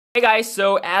Hey guys,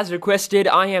 so as requested,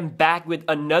 I am back with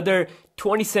another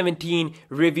 2017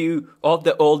 review of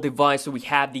the old device. So we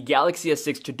have the Galaxy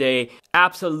S6 today.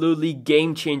 Absolutely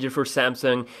game changer for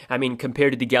Samsung. I mean,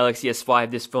 compared to the Galaxy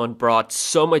S5, this phone brought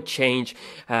so much change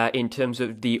in terms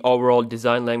of the overall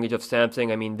design language of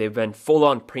Samsung. I mean, they went full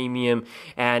on premium,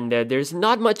 and there's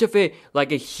not much of a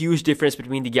huge difference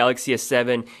between the Galaxy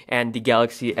S7 and the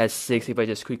Galaxy S6. If I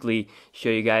just quickly show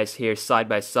you guys here side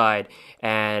by side,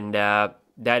 and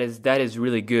that is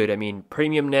really good. I mean,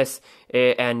 premiumness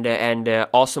and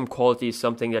awesome quality is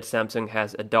something that Samsung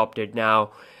has adopted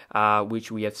now,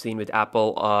 which we have seen with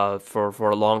Apple for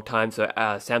a long time. So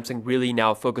Samsung really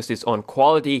now focuses on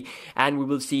quality, and we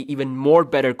will see even more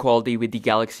better quality with the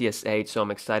Galaxy S8. So I'm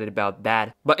excited about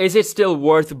that. But is it still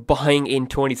worth buying in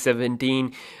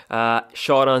 2017?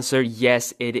 Short answer,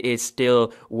 yes, it is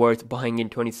still worth buying in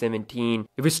 2017.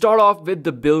 If we start off with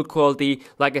the build quality,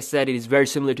 like I said, it is very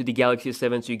similar to the Galaxy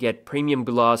S7. So you get premium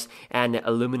glass and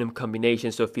aluminum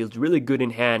combination. So it feels really good in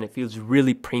hand. It feels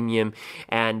really premium,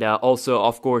 and also,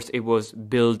 of course, it was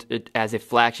built as a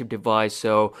flagship device.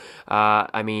 So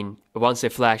I mean, once a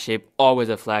flagship, always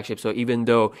a flagship. So even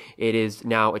though it is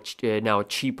now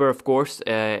cheaper, of course,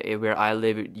 where I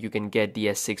live, you can get the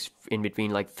S6 in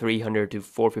between like $300 to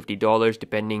 $450,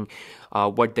 depending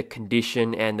what the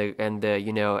condition and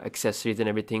the accessories and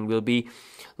everything will be.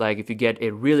 Like if you get a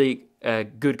really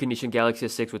good condition Galaxy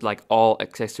S6 with like all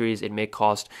accessories, it may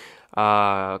cost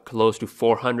close to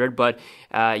 400. But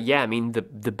yeah, I mean,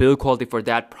 the build quality for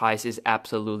that price is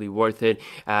absolutely worth it.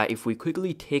 If we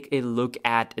quickly take a look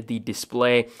at the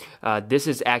display, this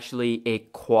is actually a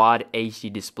Quad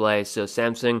HD display. So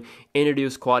Samsung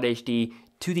introduced Quad HD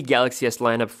to the Galaxy S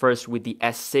lineup first with the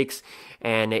S6,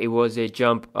 and it was a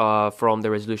jump from the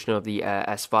resolution of the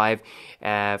S5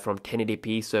 from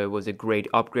 1080p. So it was a great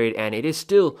upgrade, and it is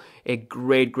still a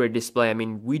great display. I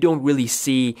mean, we don't really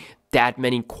see that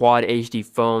many Quad HD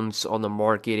phones on the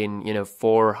market in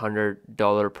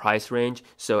 $400 price range.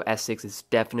 So S6 is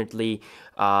definitely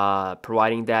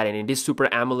providing that, and it is Super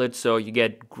AMOLED, so you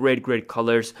get great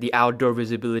colors. The outdoor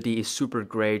visibility is super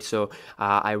great. So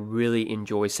I really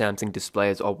enjoy Samsung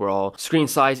displays overall. Screen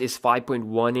size is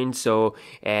 5.1 inch, so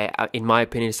in my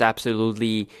opinion, it's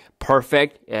absolutely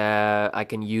perfect. I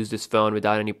can use this phone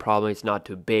without any problem. It's not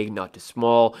too big, not too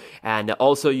small, and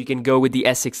also you can go with the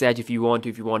S6 Edge if you want to,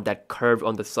 if you want that curve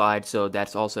on the side. So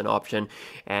that's also an option,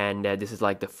 and this is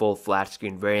like the full flat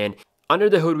screen variant. Under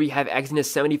the hood, we have Exynos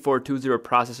 7420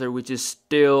 processor, which is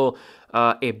still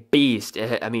a beast.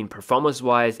 I mean,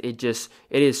 performance-wise, it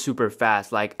is super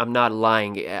fast. Like, I'm not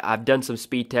lying. I've done some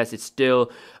speed tests. It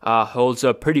still holds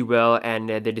up pretty well, and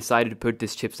they decided to put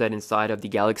this chipset inside of the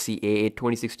Galaxy A8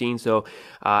 2016. So,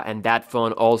 and that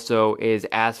phone also is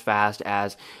as fast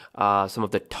as some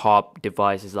of the top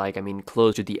devices, like, I mean,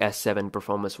 close to the S7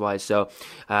 performance-wise. So,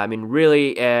 I mean,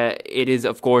 really, it is,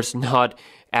 of course, not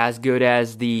as good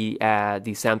as the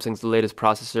Samsung's latest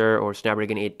processor or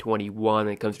Snapdragon 821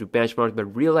 when it comes to benchmarks,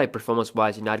 but real life performance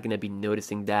wise, you're not going to be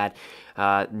noticing that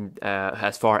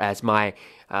as far as my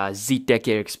Z-Tech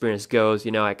Air experience goes.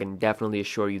 I can definitely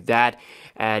assure you that.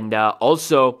 And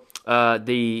also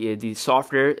the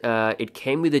software, it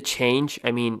came with a change.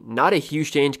 I mean, not a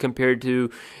huge change compared to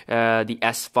the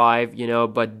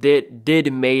S5, but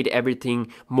did made everything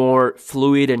more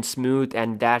fluid and smooth,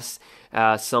 and that's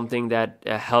something that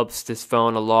helps this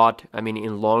phone a lot. I mean,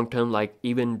 in long term, like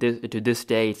even to this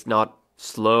day, it's not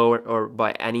slow or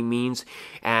by any means.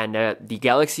 And the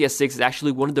Galaxy S6 is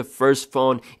actually one of the first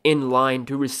phone in line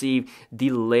to receive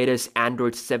the latest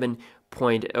Android 7.0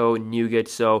 Nougat.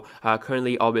 So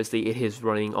currently, obviously, it is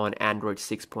running on Android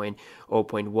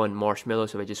 6.0.1 Marshmallow.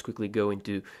 So I just quickly go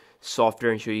into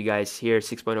software and show you guys here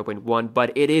 6.0.1,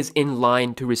 but it is in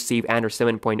line to receive Android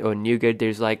 7.0 Nougat.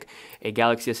 There's like a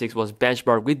Galaxy S6 was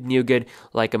benchmarked with Nougat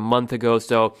like a month ago.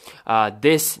 So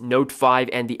this Note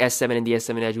 5 and the S7 and the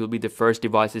S7 Edge will be the first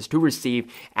devices to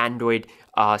receive Android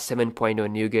 7.0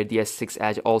 Nougat. The S6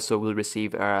 Edge also will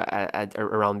receive at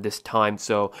around this time.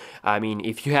 So I mean,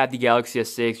 if you have the Galaxy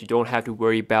S6, you don't have to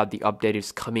worry about the update.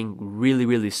 It's coming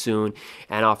really soon,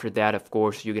 and after that, of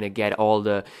course, you're gonna get all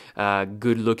the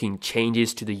good looking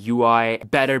changes to the UI,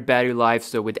 better battery life.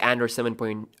 So with Android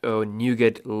 7.0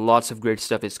 Nougat, lots of great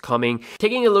stuff is coming.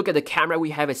 Taking a look at the camera, we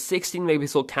have a 16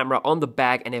 megapixel camera on the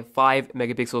back and a 5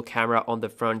 megapixel camera on the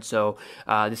front. So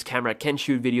this camera can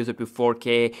shoot videos up to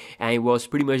 4K, and it was was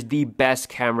pretty much the best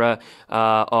camera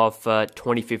of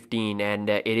 2015, and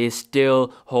it is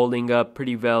still holding up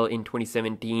pretty well in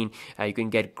 2017. You can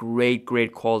get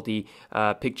great quality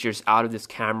pictures out of this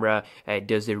camera. It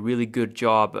does a really good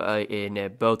job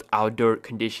in both outdoor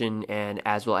condition and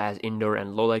as well as indoor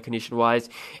and low light condition wise,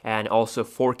 and also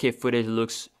 4K footage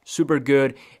looks super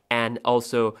good, and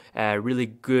also really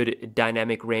good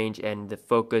dynamic range, and the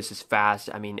focus is fast.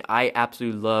 I mean, I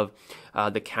absolutely love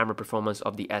the camera performance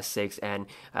of the S6, and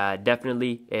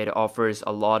definitely it offers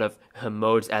a lot of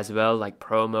modes as well, like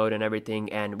pro mode and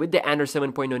everything. And with the Android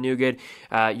 7.0 Nougat,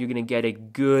 you're gonna get a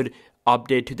good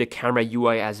update to the camera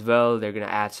UI as well. They're gonna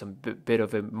add some bit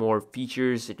of more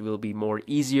features. It will be more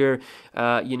easier.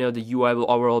 The UI will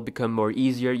overall become more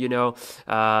easier,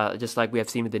 just like we have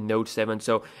seen with the Note 7.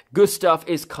 So good stuff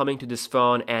is coming to this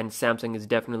phone, and Samsung is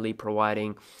definitely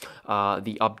providing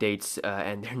the updates,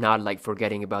 and they're not like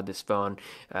forgetting about this phone.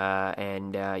 Yeah,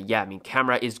 I mean,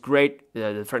 camera is great.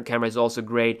 The front camera is also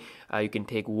great. You can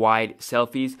take wide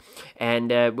selfies,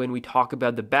 and when we talk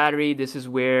about the battery, this is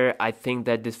where I think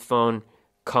that this phone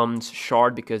comes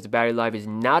short, because the battery life is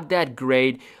not that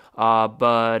great,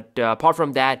 but apart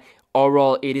from that,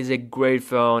 overall it is a great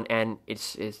phone, and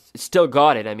it's still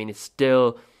got it. I mean, it's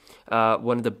still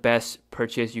one of the best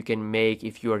purchase you can make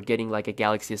if you are getting like a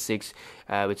Galaxy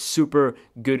S6 with super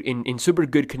good in super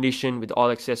good condition with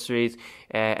all accessories.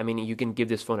 I mean, you can give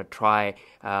this phone a try.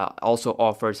 Also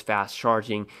offers fast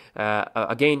charging.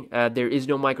 Again, there is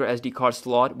no micro SD card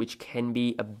slot, which can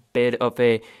be a bit of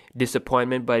a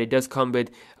disappointment, but it does come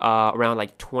with around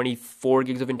like 24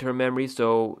 gigs of internal memory.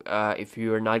 So if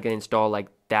you are not going to install like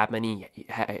that many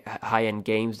high-end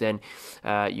games, then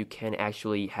you can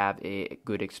actually have a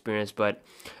good experience. But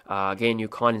again, you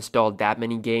can't install that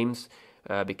many games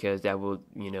because that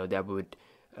would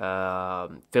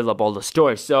fill up all the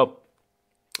storage. So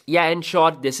yeah, in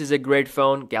short, this is a great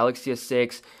phone, Galaxy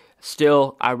S6.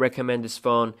 Still, I recommend this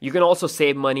phone. You can also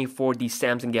save money for the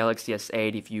Samsung Galaxy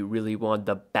S8 if you really want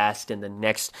the best and the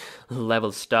next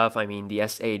level stuff. I mean, the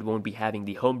S8 won't be having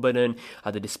the home button.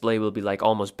 The display will be like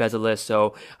almost bezel-less.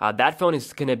 So that phone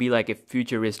is gonna be like a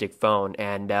futuristic phone.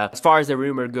 And as far as the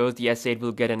rumor goes, the S8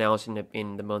 will get announced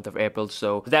in the month of April.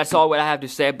 So that's all what I have to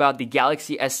say about the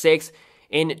Galaxy S6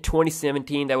 in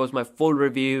 2017. That was my full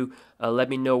review. Let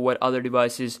me know what other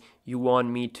devices you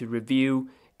want me to review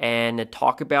and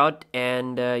talk about,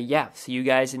 and yeah, see you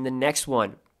guys in the next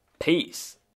one. Peace.